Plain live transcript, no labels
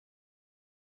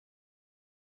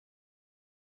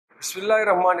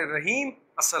Bismillahirrahmanirrahim.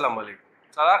 Assalamu alaikum.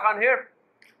 Salaar here,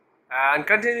 and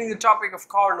continuing the topic of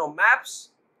Karnaugh maps,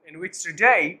 in which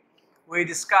today we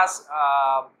discuss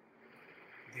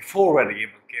the 4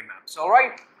 variable K maps.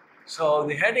 Alright, so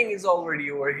the heading is already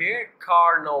over here,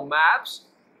 Karnaugh maps,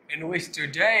 in which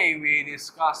today we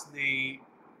discuss the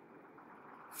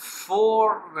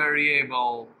 4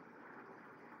 variable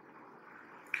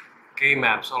K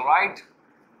maps. Alright,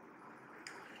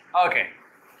 okay.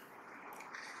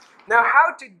 Now,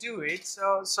 how to do it?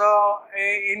 So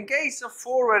in case of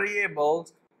 4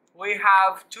 variables, we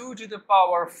have 2 to the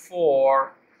power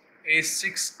 4 is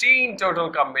 16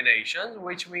 total combinations,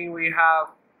 which means we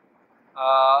have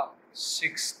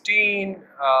 16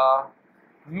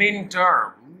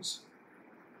 Minterms,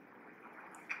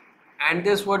 and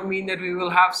this would mean that we will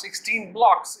have 16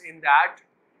 blocks in that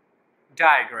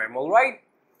diagram. All right.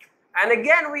 And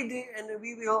again, we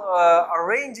will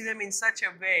arrange them in such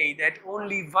a way that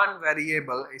only one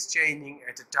variable is changing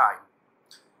at a time.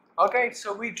 Okay,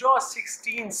 so we draw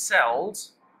 16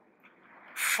 cells,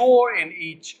 4 in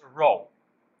each row.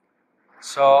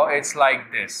 So it's like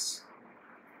this.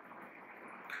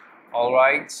 All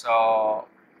right, so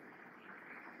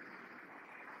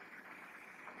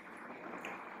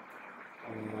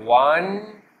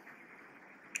one,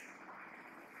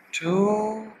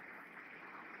 2,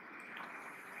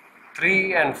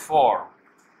 3 and 4,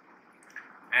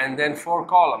 and then 4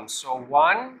 columns. So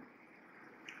 1,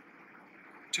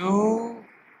 2,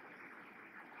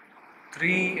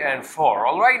 3 and 4.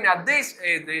 All right, now this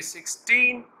is the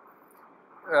 16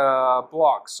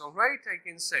 blocks. All right, I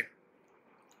can say.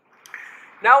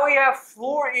 Now we have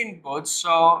 4 inputs,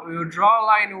 so you draw a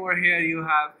line over here. You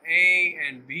have A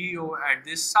and B over at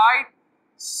this side,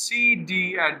 C,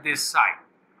 D at this side.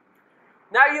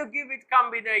 Now you give it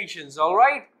combinations. All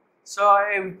right. So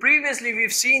previously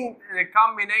we've seen the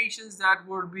combinations that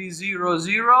would be 0,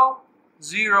 0,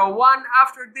 0, 1.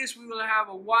 After this we will have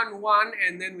a 1, 1,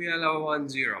 and then we will have a 1,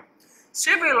 0.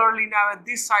 Similarly, now at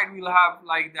this side we'll have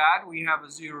like that. We have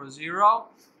a 0, 0,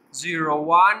 0,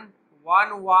 1,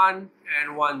 1, 1,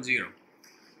 and 1, 0.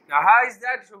 Now how is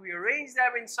that? So we arrange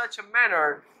them in such a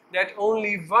manner that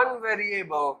only one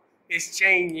variable is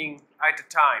changing at a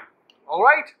time. All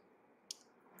right.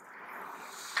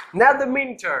 Now the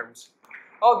Minterms.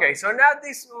 Okay, so now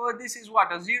this is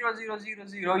what? A 0, 0, 0,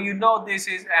 0. You know this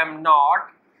is M0.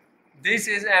 This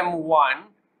is M1.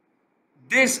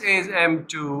 This is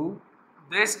M2.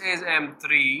 This is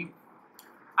M3.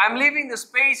 I'm leaving the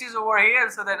spaces over here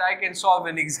so that I can solve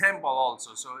an example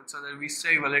also. So that we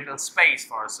save a little space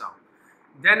for ourselves.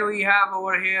 Then we have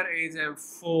over here is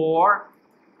M4,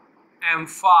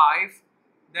 M5.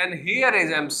 Then here is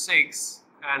M6.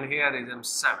 And here is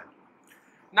M7.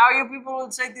 Now you people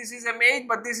will say this is M8,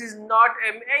 but this is not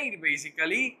M8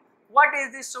 basically. What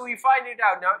is this? So we find it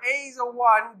out. Now A is a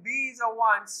 1, B is a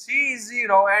 1, C is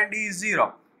 0, and D is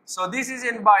 0. So this is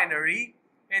in binary.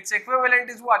 Its equivalent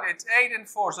is what? It's 8 and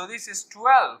 4. So this is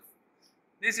 12.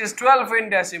 This is 12 in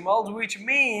decimals, which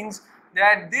means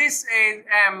that this is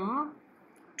M12.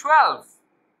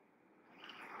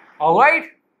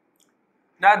 Alright?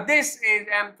 Now this is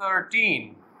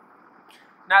M13.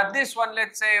 Now this one,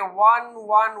 let's say 1,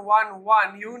 1, 1,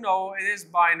 1, you know it is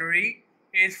binary,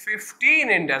 is 15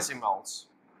 in decimals.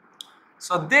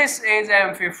 So this is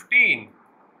M15.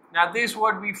 Now this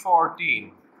would be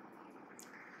 14.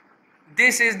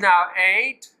 This is now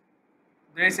 8.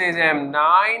 This is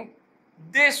M9.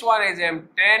 This one is M10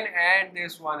 and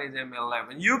this one is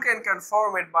M11. You can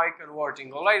confirm it by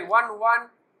converting. Alright, 1, 1,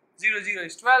 0, 0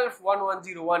 is 12, 1, 1,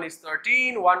 0, 1 is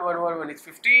 13, 1, 1, 1, 1 is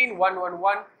 15, 1, 1,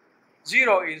 1,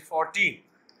 0 is 14,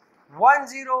 1,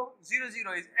 0, 0,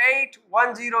 0 is 8,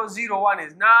 1, 0, 0, 1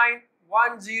 is 9,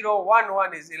 1, 0, 1,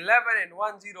 1 is 11, and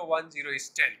 1, 0, 1, 0 is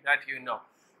 10, that you know.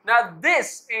 Now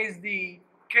this is the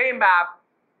K map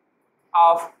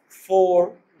of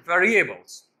 4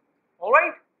 variables.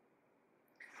 Alright,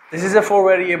 this is a 4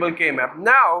 variable K map.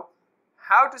 Now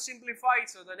how to simplify?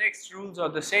 So the next rules are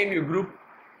the same. You group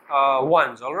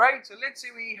ones. Alright, so let's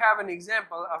say we have an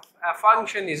example of a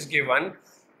function is given.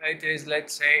 It is,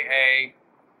 let's say,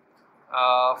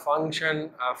 a function,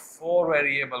 a 4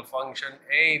 variable function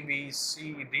A, B,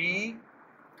 C, D,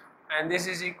 and this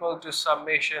is equal to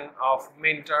summation of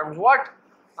Minterms. What?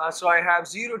 So I have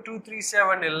 0, 2, 3,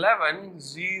 7, 11,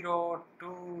 0,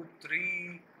 2,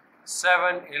 3,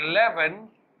 7, 11,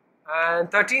 and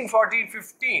 13, 14,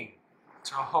 15.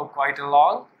 So quite a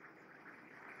long.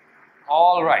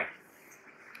 All right.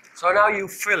 So now you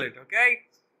fill it, okay?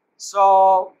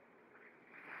 So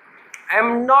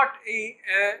M0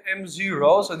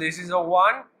 M0, so this is a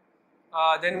 1,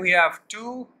 then we have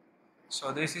 2,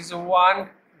 so this is a 1,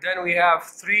 then we have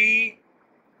 3,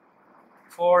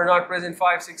 4 not present,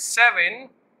 5, 6, 7,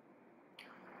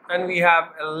 then we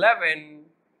have 11,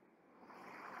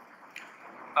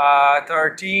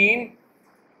 13,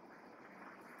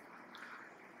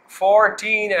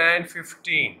 14 and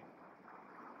 15.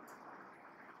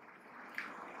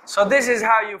 So this is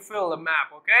how you fill the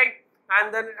map, okay?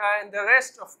 And then the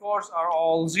rest, of course, are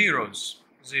all zeros.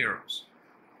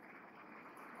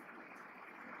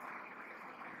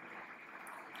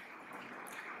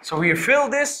 So we fill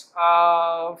this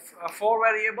 4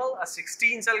 variable, a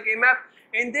 16 cell K map.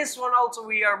 In this one also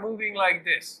we are moving like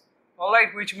this,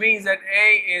 alright, which means that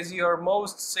A is your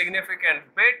most significant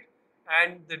bit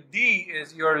and the D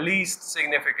is your least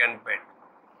significant bit.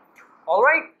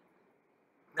 Alright,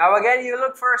 now again you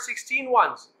look for 16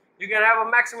 ones. You can have a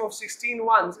maximum of 16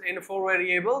 ones in 4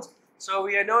 variables. So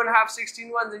we don't have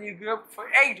 16 ones and you group for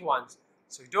 8 ones.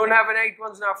 So you don't have an 8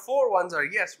 ones, now 4 ones are,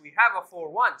 yes, we have a 4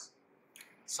 ones.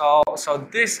 So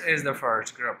this is the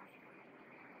first group.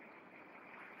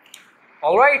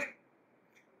 Alright,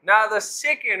 now the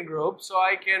second group, so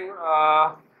I can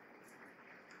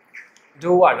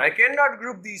do what? I cannot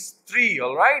group these 3,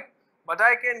 alright, but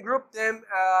I can group them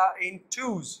in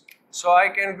 2s. So I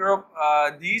can group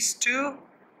these 2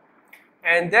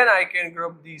 and then I can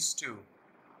group these 2.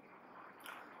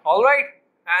 Alright,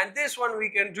 and this one we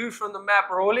can do from the map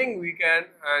rolling, we can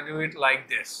do it like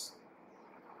this.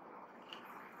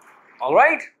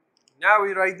 Alright, now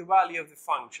we write the value of the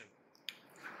function.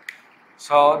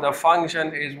 So the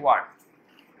function is what?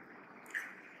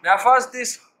 Now first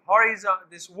this horizontal,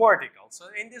 this vertical. So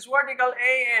in this vertical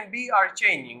A and B are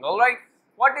changing, alright?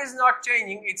 What is not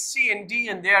changing? It's C and D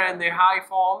and they are in the high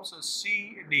form, so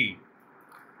C, D.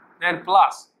 Then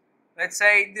plus, let's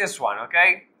say this one,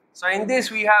 okay? So in this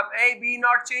we have A, B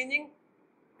not changing,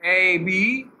 A,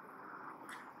 B,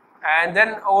 and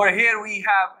then over here we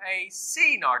have a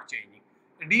C not changing.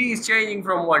 D is changing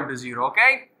from 1 to 0,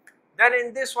 okay? Then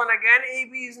in this one again,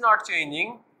 AB is not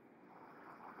changing.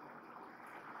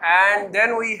 And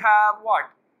then we have what?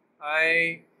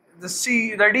 The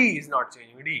D is not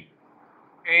changing, D.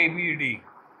 A, B, D.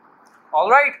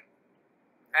 Alright?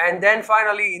 And then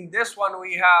finally in this one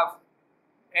we have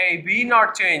A, B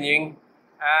not changing.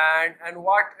 And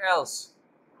what else?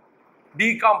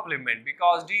 D complement,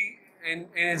 because D in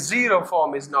its 0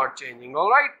 form is not changing,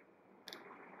 alright?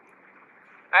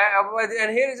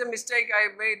 And here is a mistake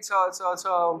I made,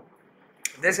 so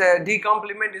this D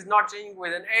complement is not changing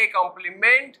with an A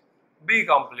complement, B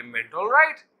complement,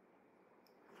 alright?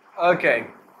 Okay.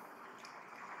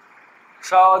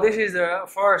 So this is the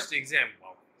first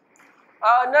example.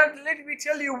 Now let me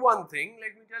tell you one thing.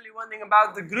 Let me tell you one thing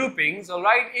about the groupings,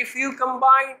 alright? If you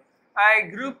combine a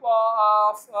group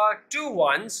of 2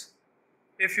 ones,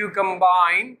 if you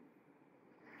combine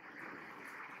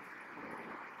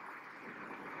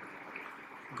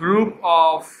group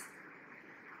of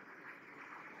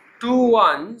 2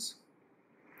 ones,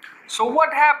 so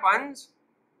what happens?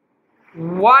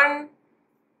 One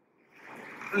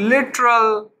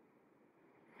literal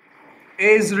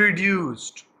is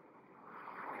reduced.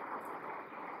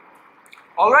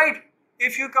 Alright,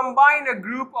 if you combine a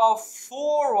group of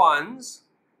 4 ones,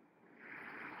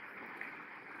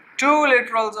 2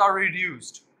 literals are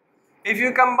reduced. If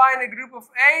you combine a group of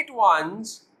 8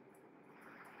 ones,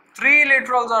 3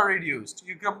 literals are reduced.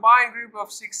 You combine a group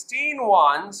of 16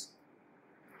 ones,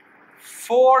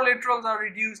 4 literals are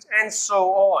reduced, and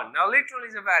so on. Now literal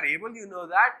is a variable, you know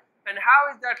that. And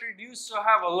how is that reduced? So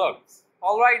have a look.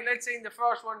 Alright, let's say in the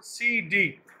first one C,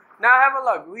 D. Now have a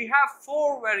look. We have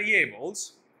 4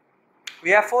 variables.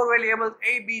 We have 4 variables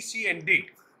A, B, C and D.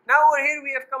 Now over here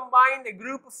we have combined a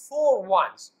group of 4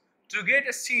 ones to get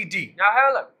a C, D. Now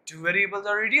have a look. 2 variables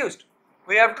are reduced.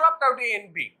 We have dropped out A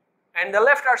and B. And the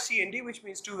left are C and D, which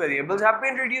means 2 variables have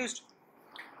been reduced.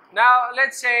 Now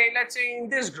let's say in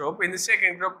this group, in the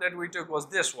second group that we took was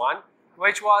this one,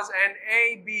 which was an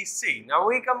A, B, C. Now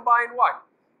we combine what?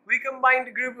 We combined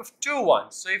a group of 2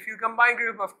 ones. So if you combine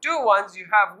group of 2 ones, you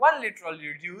have 1 literal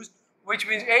reduced, which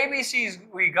means A, B, C is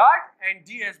we got and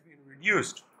D has been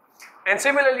reduced. And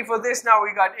similarly for this, now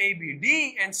we got A, B,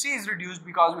 D and C is reduced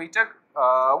because we took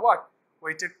what?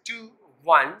 We took 2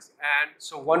 ones and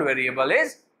so 1 variable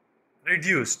is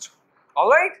reduced.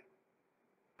 Alright?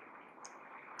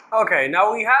 Okay,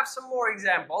 now we have some more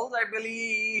examples.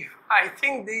 I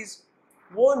think these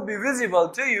won't be visible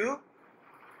to you,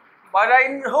 but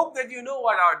I hope that you know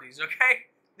what are these, okay?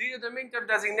 These are the Minterms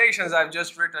designations I've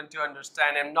just written to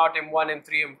understand M0, M1,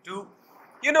 M3, M2.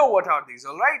 You know what are these,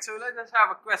 alright? So let us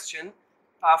have a question.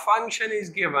 A function is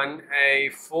given, a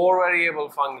 4 variable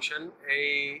function,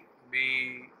 A,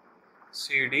 B,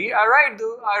 CD. I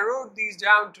wrote these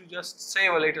down to just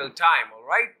save a little time,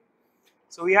 alright?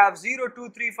 So we have 0, 2,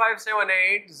 3, 5, 7,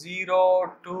 8,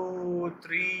 0, 2,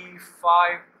 3,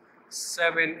 5,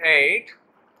 7, 8,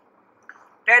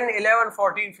 10, 11,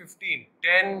 14, 15,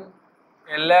 10,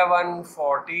 11,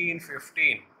 14,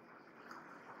 15.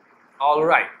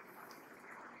 Alright.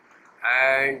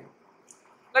 And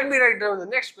let me write down the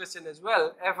next question as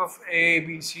well. F of A,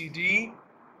 B, C, D.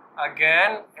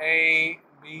 Again, A,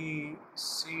 B,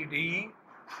 C, D.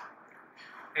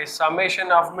 A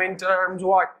summation of Minterms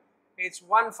what? It's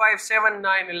 1, 5, 7,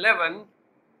 9, 11.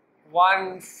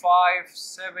 1, 5,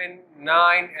 7,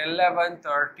 9, 11,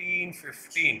 13,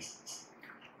 15.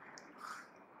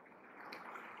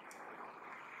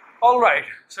 Alright,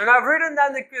 so now I've written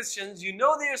down the questions, you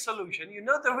know their solution, you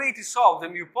know the way to solve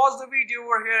them, you pause the video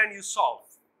over here and you solve.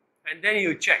 And then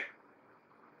you check.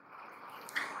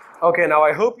 Okay, now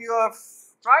I hope you have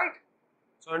tried.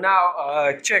 So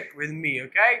now check with me,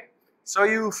 okay? So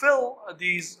you fill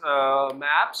these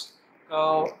maps.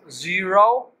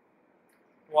 0,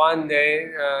 1,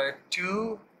 then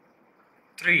 2,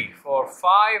 3, 4,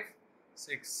 5,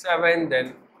 6, 7,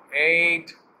 then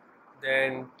 8,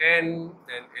 then 10,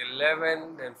 then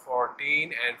 11, then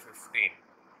 14 and 15.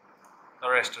 The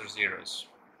rest are zeros.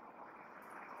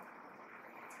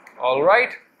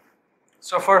 Alright.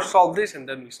 So first solve this and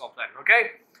then we solve that,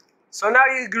 okay? So now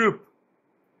you group.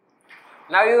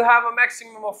 Now you have a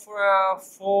maximum of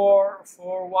four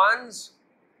ones.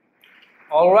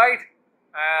 Alright.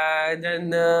 And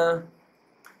then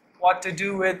what to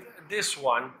do with this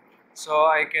one? So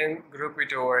I can group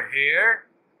it over here.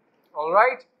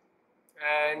 Alright.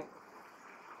 And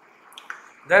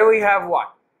then we have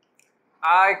what?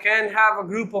 I can have a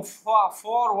group of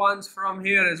four ones from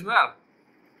here as well.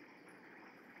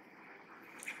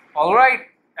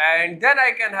 Alright, and then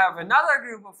I can have another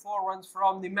group of 4 ones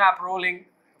from the map rolling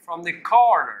from the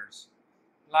corners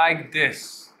like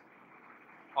this.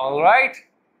 Alright,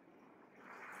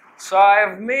 so I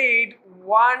have made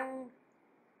 1,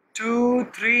 2,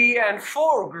 3 and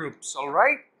 4 groups.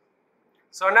 Alright,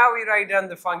 so now we write down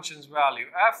the function's value.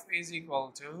 F is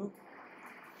equal to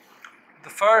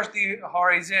the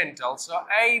horizontal, so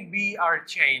A, B are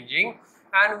changing,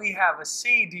 and we have a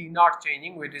C, D not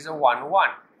changing, which is a 1, 1.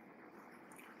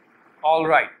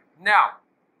 Alright, now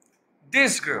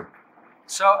this group,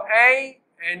 so A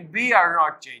and B are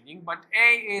not changing, but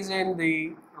A is in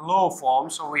the low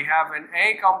form, so we have an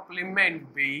A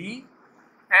complement B,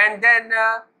 and then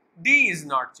D is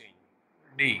not changing,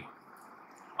 D.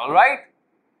 Alright,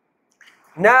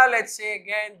 now let's say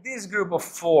again this group of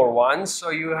 4 ones,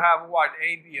 so you have what?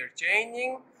 A, B are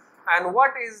changing, and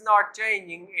what is not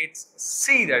changing? It's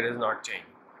C that is not changing.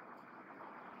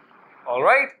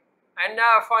 Alright. And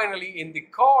now finally in the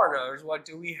corners, what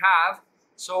do we have?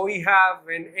 So we have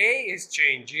when A is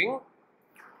changing,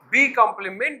 B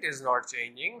complement is not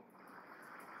changing,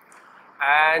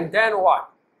 and then what?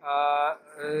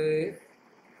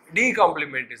 D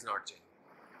complement is not changing.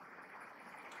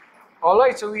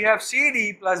 Alright, so we have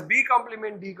CD plus B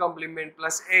complement D complement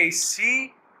plus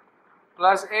AC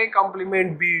plus A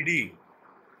complement BD.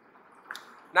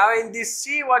 Now in this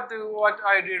C, what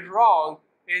I did wrong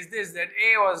is this, that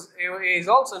A is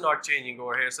also not changing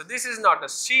over here. So this is not a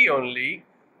C only,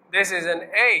 this is an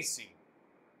AC.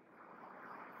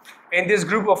 In this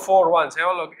group of 4 ones, have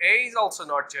a look, A is also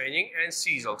not changing and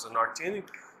C is also not changing.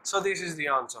 So this is the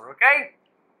answer, okay?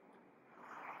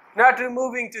 Now to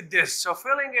moving to this, so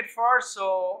filling it first,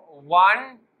 so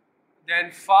 1,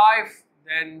 then 5,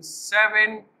 then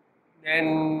 7,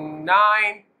 then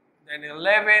 9, then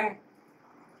 11,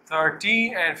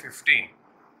 13 and 15.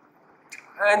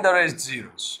 And the rest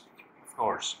zeros, of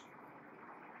course.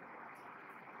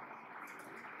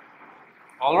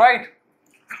 Alright,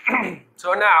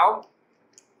 so now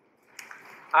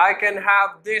I can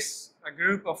have this a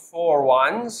group of 4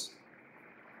 ones.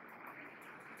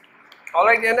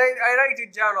 Alright, and I write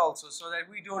it down also so that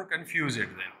we don't confuse it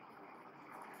then.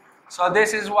 So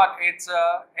this is what? It's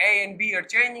A and B are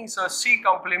changing, so C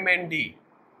complement D.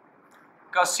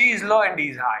 Because C is low and D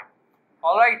is high.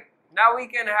 Alright. Now we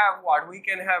can have what? We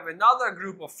can have another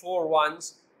group of 4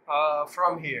 ones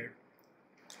from here.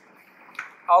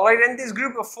 Alright, and this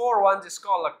group of 4 ones is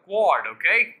called a quad,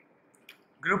 okay?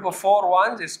 Group of 4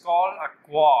 ones is called a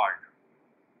quad.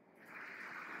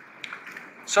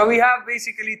 So we have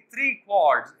basically 3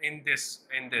 quads in this,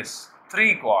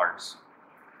 3 quads.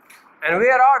 And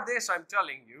where are this? I'm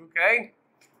telling you, okay?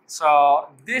 So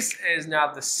this is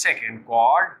now the second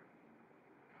quad.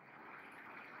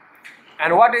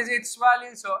 And what is its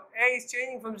value? So A is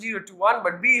changing from 0 to 1,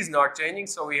 but B is not changing.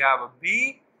 So we have a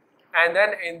B, and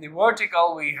then in the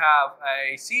vertical we have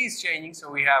a C is changing, so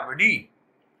we have a D.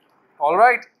 All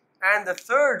right, and the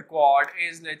third quad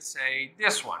is, let's say,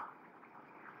 this one.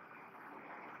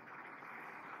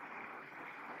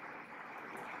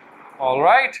 All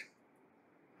right,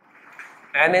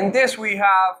 and in this we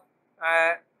have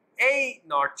A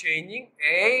not changing,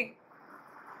 A,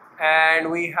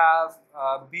 and we have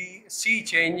B, C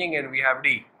changing, and we have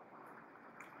D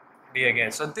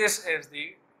again. So this is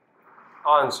the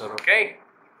answer. Okay,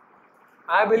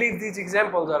 I believe these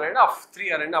examples are enough.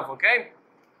 3 are enough. Okay,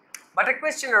 but a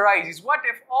question arises: what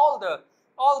if all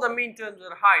the minterms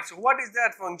are high? So what is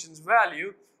that function's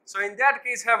value? So in that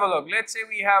case, have a look. Let's say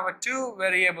we have a 2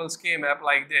 variables K-map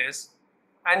like this,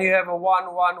 and you have a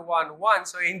 1, 1, 1, 1.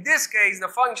 So in this case, the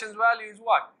function's value is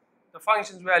what? The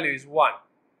function's value is 1.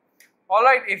 All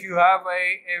right, if you have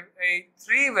a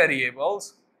 3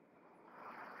 variables,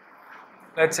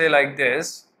 let's say like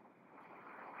this,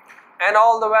 and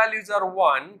all the values are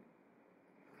 1,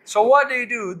 so what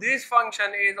do? This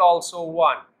function is also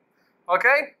 1.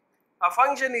 Okay, a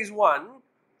function is 1.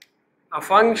 A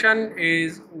function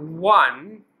is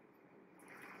 1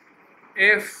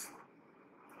 if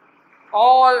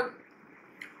all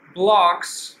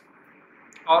blocks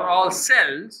or all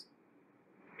cells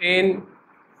in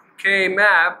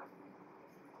K-map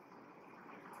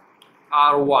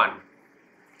are 1.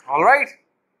 All right,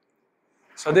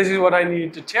 so this is what I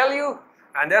need to tell you,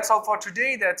 and that's all for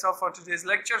today. That's all for today's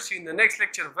lecture. See you in the next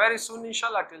lecture very soon,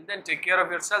 inshallah. Till then, take care of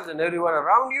yourselves and everyone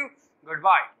around you.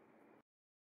 Goodbye.